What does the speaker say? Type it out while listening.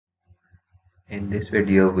In this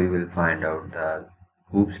video, we will find out the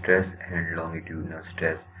hoop stress and longitudinal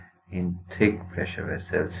stress in thick pressure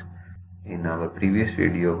vessels. In our previous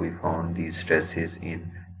video, we found these stresses in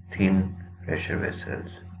thin pressure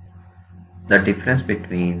vessels. The difference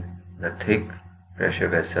between the thick pressure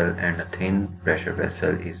vessel and a thin pressure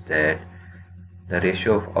vessel is that the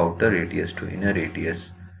ratio of outer radius to inner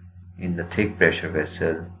radius in the thick pressure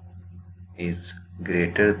vessel is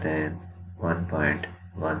greater than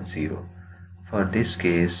 1.10. For this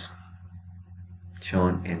case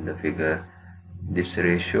shown in the figure, this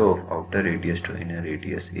ratio of outer radius to inner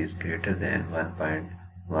radius is greater than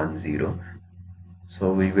 1.10.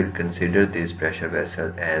 So we will consider this pressure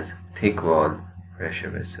vessel as thick wall pressure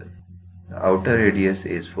vessel. The outer radius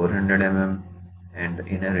is 400 mm and the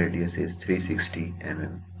inner radius is 360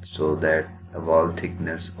 mm, so that the wall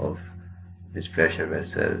thickness of this pressure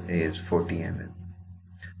vessel is 40 mm.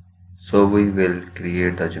 So we will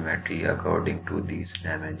create the geometry according to these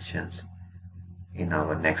dimensions in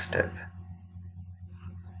our next step.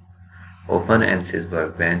 Open Ansys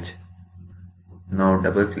workbench. Now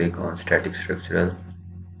double click on static structural.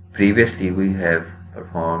 Previously we have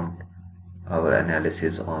performed our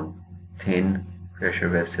analysis on thin pressure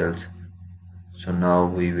vessels. So now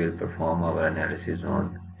we will perform our analysis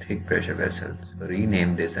on thick pressure vessels. So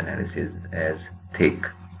rename this analysis as thick.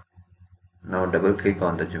 Now double click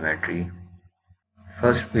on the geometry.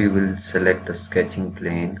 First we will select the sketching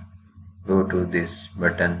plane. Go to this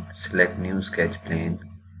button, select new sketch plane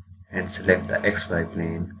and select the XY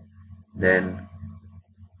plane. Then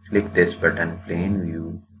click this button, plane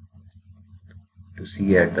view, to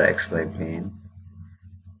see at the XY plane.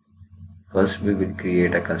 First we will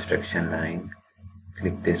create a construction line.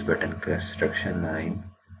 Click this button, construction line.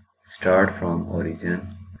 Start from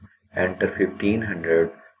origin. Enter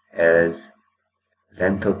 1500 as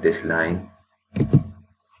length of this line.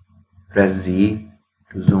 Press Z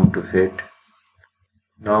to zoom to fit.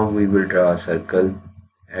 Now we will draw a circle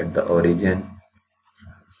at the origin.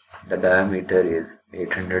 The diameter is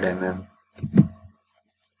 800 mm.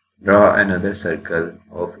 Draw another circle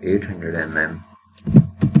of 800 mm.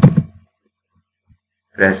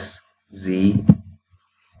 Press Z.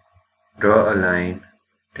 Draw a line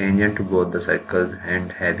tangent to both the circles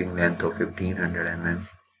and having length of 1500 mm.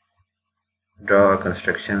 Draw a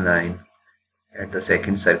construction line at the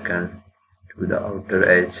second circle to the outer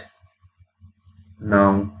edge.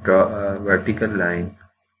 Now draw a vertical line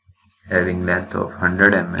having length of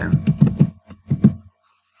 100 mm.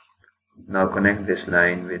 Now connect this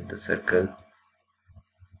line with the circle.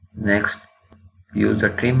 Next, use the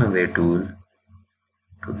trim away tool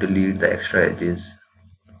to delete the extra edges.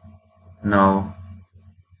 Now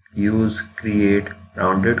use create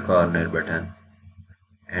rounded corner button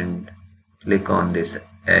and click on this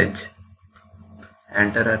edge.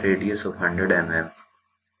 Enter a radius of 100 mm.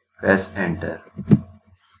 Press enter.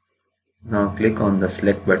 Now click on the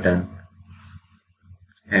select button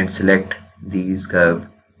and select these curves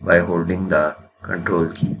by holding the control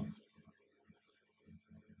key.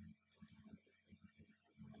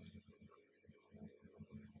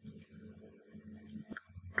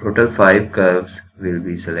 Total 5 curves will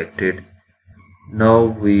be selected. Now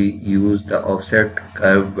we use the offset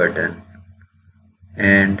curve button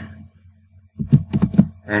and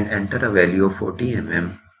enter a value of 40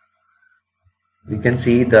 mm. We can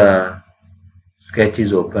see the sketch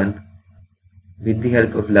is open. With the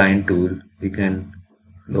help of line tool, we can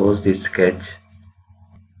close this sketch,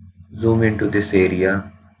 zoom into this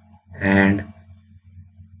area and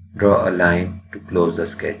draw a line to close the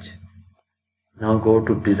sketch. Now go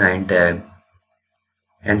to Design tab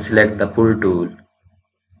and select the Pull tool.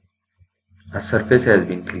 A surface has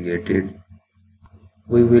been created.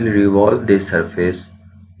 We will revolve this surface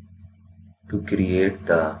to create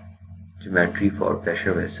the geometry for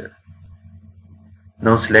pressure vessel.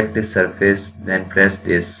 Now select this surface, then press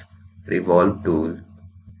this revolve tool.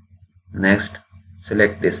 Next,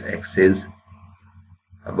 select this axis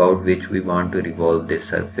about which we want to revolve this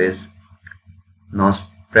surface. Now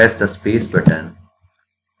press the space button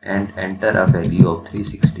and enter a value of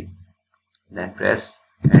 360. Then press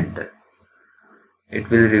enter. It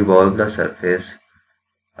will revolve the surface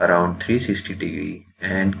around 360 degree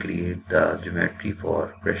and create the geometry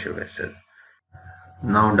for pressure vessel.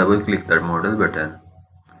 Now double click the model button.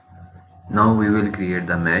 Now we will create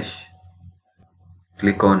the mesh.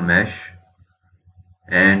 Click on mesh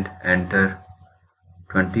and enter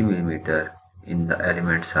 20 mm in the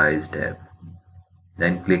element size tab.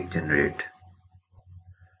 Then click generate.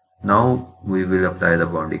 Now we will apply the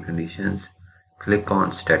boundary conditions. Click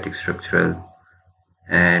on static structural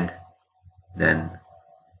and then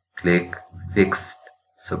click fixed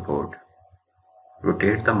support.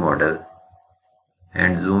 rotate the model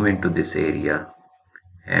and zoom into this area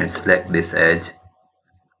and select this edge,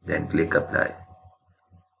 then click apply.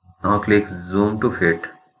 Now click zoom to fit,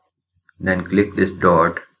 then click this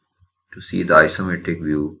dot to see the isometric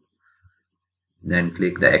view, then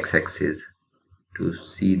click the x-axis to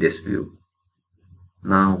see this view.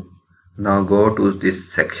 Now go to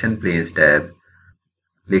this section planes tab,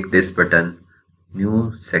 click this button,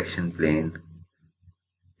 new section plane,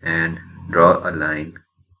 and draw a line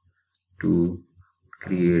to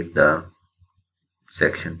create the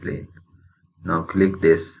section plane. Now click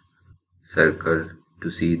this circle to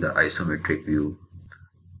see the isometric view.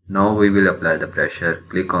 Now we will apply the pressure.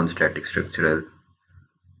 Click on static structural,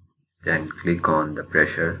 then click on the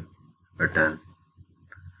pressure button.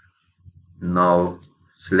 Now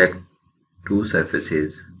select two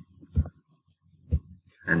surfaces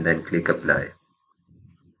and then click apply.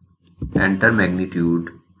 Enter magnitude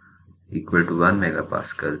equal to 1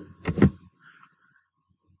 megapascal.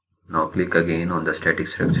 Now click again on the static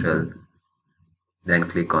structural, then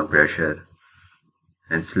click on pressure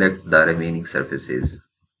and select the remaining surfaces.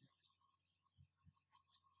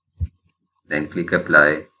 Then click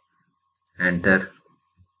apply. Enter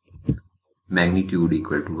magnitude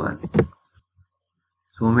equal to 1.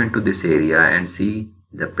 Zoom into this area and see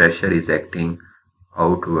the pressure is acting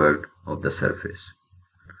outward of the surface.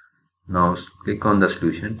 Now click on the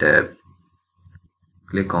solution tab,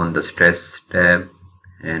 click on the stress tab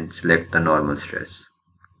and select the normal stress.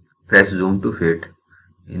 Press zoom to fit.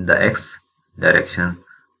 In the x direction,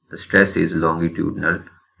 the stress is longitudinal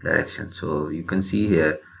direction. So you can see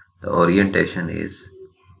here the orientation is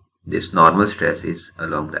this normal stress is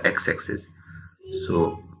along the x-axis.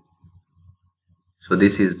 So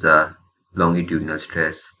this is the longitudinal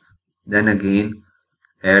stress. Then again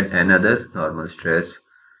add another normal stress,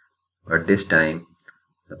 but this time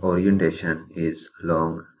the orientation is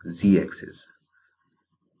along z-axis.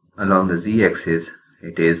 Along the z-axis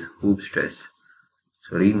it is hoop stress.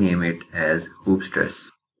 So rename it as hoop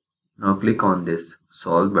stress. Now click on this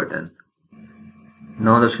solve button.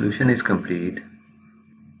 Now the solution is complete.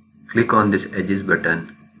 Click on this edges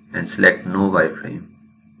button and select no wireframe.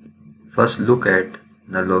 First look at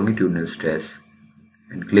the longitudinal stress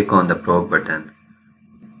and click on the probe button.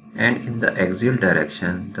 And in the axial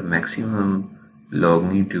direction, the maximum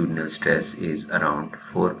longitudinal stress is around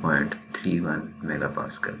 4.31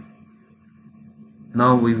 megapascal.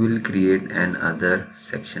 Now we will create another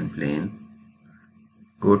section plane.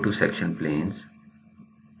 Go to section planes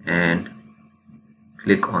and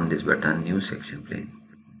click on this button, new section plane.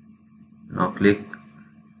 Now click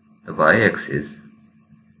the y-axis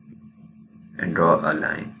and draw a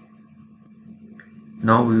line.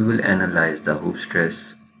 Now we will analyze the hoop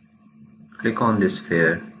stress. Click on this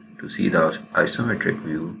sphere to see the isometric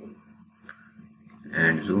view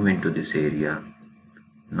and zoom into this area.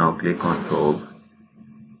 Now click on probe.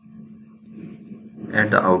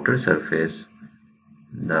 At the outer surface,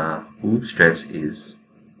 the hoop stress is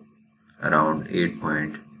around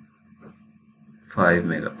 8.5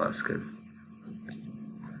 megapascal.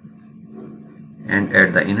 And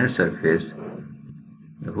at the inner surface,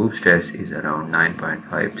 the hoop stress is around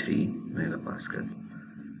 9.53 megapascal.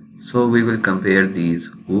 So we will compare these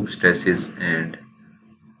hoop stresses and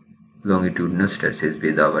longitudinal stresses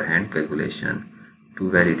with our hand calculation to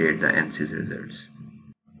validate the Ansys results.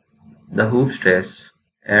 The hoop stress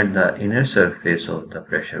at the inner surface of the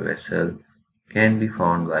pressure vessel can be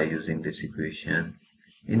found by using this equation.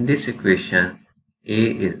 In this equation,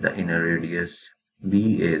 A is the inner radius,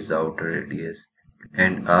 B is the outer radius,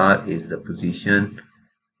 and R is the position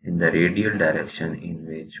in the radial direction in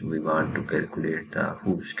which we want to calculate the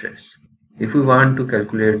hoop stress. If we want to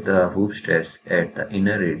calculate the hoop stress at the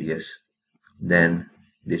inner radius, then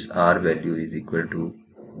this R value is equal to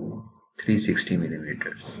 360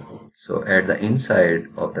 millimeters. So at the inside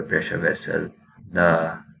of the pressure vessel,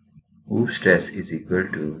 the hoop stress is equal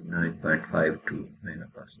to 9.52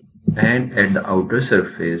 megapascal. And at the outer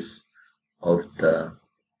surface of the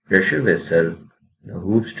pressure vessel, the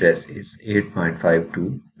hoop stress is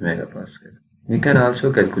 8.52 megapascal. We can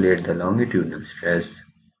also calculate the longitudinal stress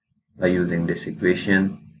by using this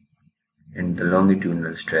equation, and the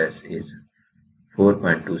longitudinal stress is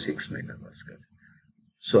 4.26 megapascal.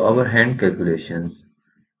 So our hand calculations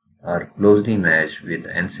are closely matched with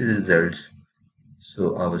Ansys results,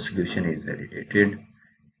 so our solution is validated.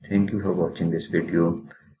 Thank you for watching this video.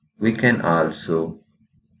 We can also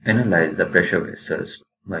analyze the pressure vessels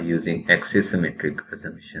by using axis symmetric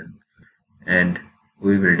assumption, and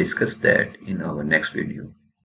we will discuss that in our next video.